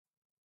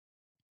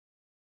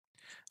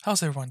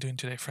How's everyone doing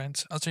today,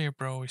 friends? Azir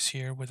Bro is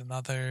here with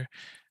another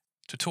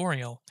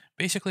tutorial.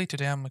 Basically,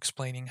 today I'm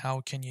explaining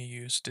how can you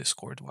use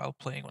Discord while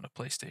playing on a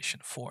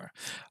PlayStation 4.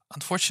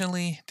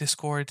 Unfortunately,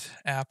 Discord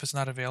app is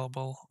not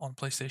available on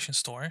PlayStation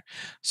Store,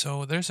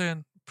 so there's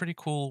a pretty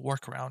cool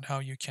workaround how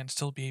you can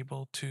still be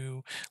able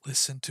to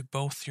listen to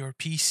both your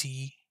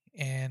PC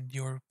and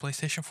your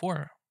PlayStation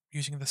 4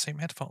 using the same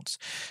headphones.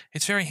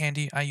 It's very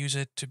handy. I use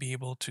it to be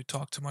able to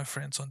talk to my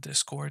friends on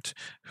Discord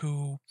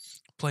who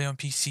play on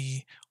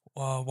PC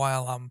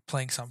while I'm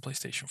playing some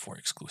PlayStation 4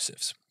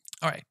 exclusives.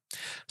 All right,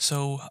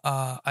 so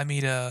I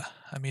made a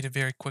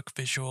very quick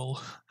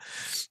visual,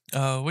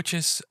 which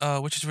is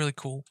really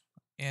cool.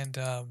 And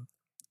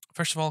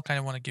first of all, kind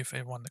of want to give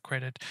everyone the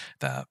credit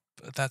that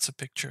that's a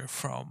picture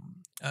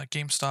from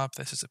GameStop.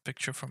 This is a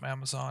picture from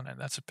Amazon, and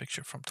that's a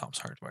picture from Tom's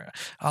Hardware.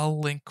 I'll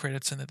link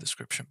credits in the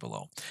description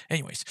below.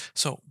 Anyways,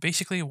 so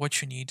basically,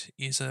 what you need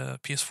is a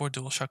PS4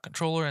 DualShock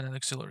controller and an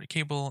auxiliary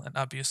cable, and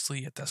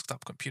obviously a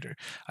desktop computer.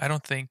 I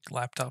don't think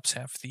laptops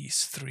have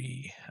these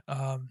three.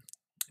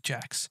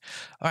 Jacks.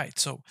 All right,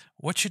 so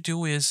what you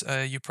do is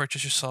you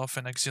purchase yourself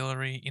an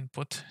auxiliary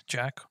input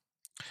jack,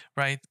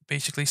 right?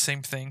 Basically,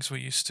 same things we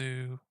used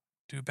to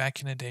do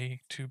back in the day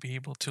to be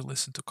able to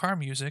listen to car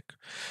music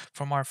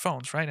from our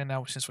phones, right? And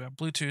now since we have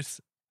Bluetooth,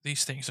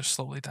 these things are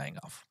slowly dying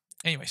off.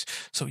 Anyways,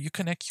 so you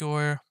connect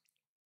your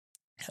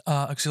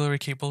auxiliary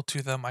cable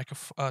to the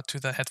to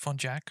the headphone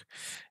jack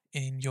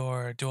in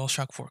your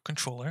DualShock 4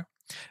 controller,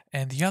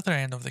 and the other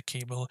end of the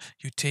cable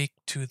you take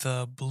to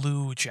the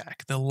blue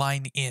jack, the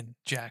line in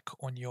jack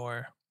on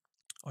your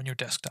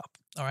desktop.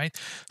 All right.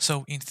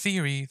 So in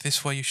theory,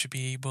 this way you should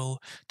be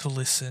able to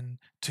listen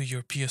to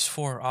your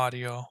PS4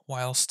 audio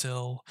while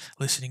still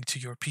listening to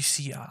your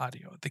PC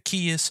audio. The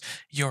key is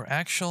your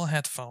actual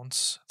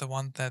headphones, the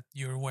one that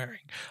you're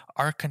wearing,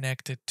 are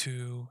connected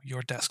to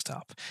your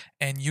desktop,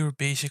 and you're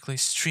basically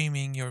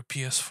streaming your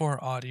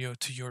PS4 audio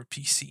to your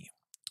PC.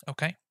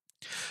 Okay.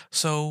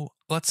 So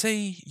let's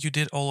say you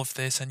did all of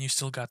this and you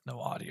still got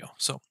no audio.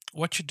 So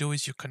what you do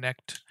is you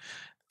connect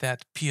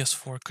that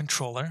PS4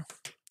 controller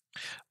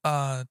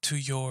to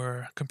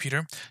your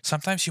computer.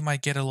 Sometimes you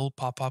might get a little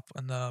pop-up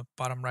in the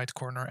bottom right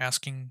corner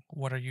asking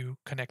what are you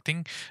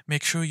connecting.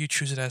 Make sure you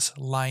choose it as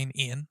line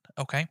in,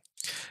 okay?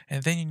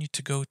 And then you need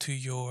to go to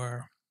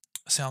your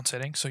sound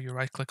settings. So you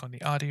right click on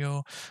the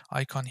audio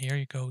icon here,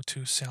 you go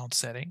to sound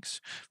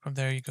settings. From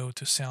there you go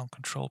to sound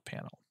control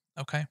panel.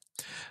 Okay,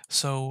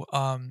 so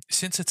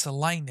since it's a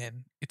line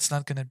in, it's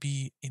not going to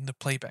be in the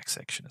playback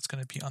section. It's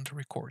going to be under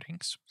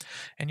recordings.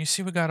 And you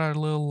see we got our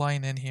little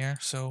line in here.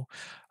 So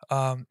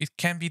it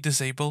can be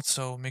disabled.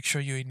 So make sure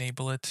you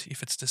enable it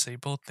if it's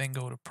disabled. Then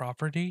go to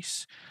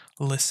properties,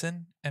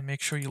 listen, and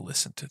make sure you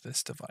listen to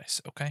this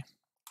device. Okay,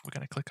 we're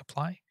going to click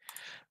apply.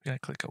 We're going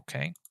to click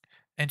OK.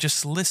 And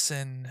just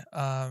listen.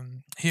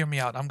 Hear me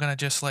out. I'm going to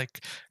just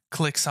like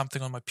click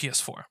something on my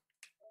PS4.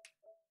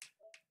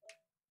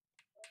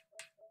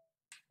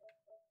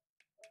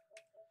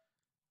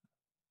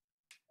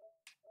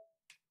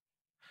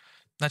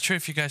 Not sure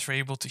if you guys were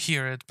able to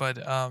hear it, but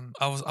I'm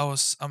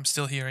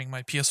still hearing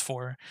my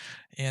PS4,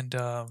 and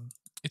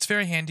it's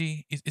very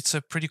handy. It's a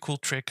pretty cool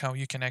trick how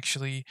you can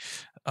actually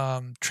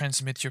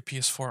transmit your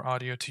PS4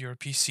 audio to your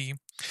PC.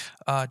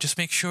 Just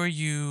make sure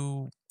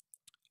you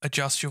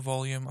adjust your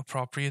volume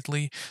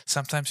appropriately.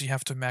 Sometimes you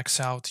have to max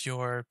out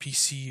your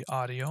PC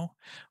audio,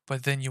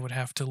 but then you would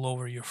have to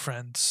lower your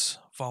friend's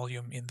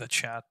volume in the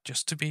chat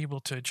just to be able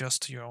to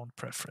adjust to your own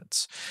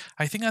preference.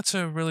 I think that's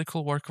a really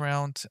cool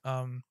workaround.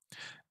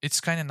 It's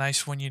kind of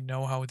nice when you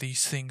know how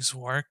these things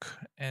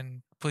work,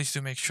 and please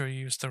do make sure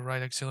you use the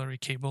right auxiliary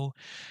cable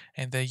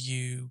and that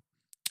you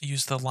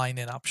use the line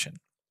in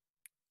option.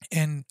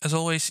 And as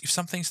always, if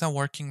something's not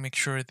working, make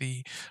sure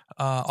the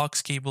aux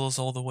cable is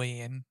all the way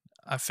in.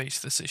 I've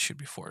faced this issue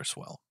before as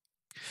well.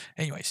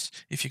 Anyways,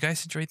 if you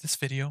guys enjoyed this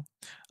video,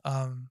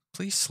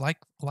 please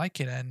like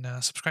it and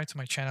subscribe to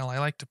my channel. I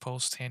like to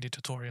post handy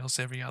tutorials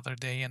every other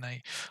day, and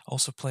I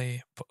also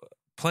play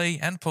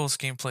and post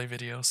gameplay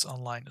videos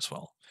online as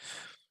well.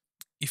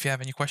 If you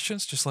have any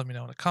questions, just let me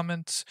know in the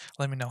comments.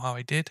 Let me know how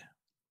I did.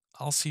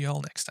 I'll see you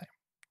all next time.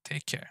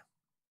 Take care.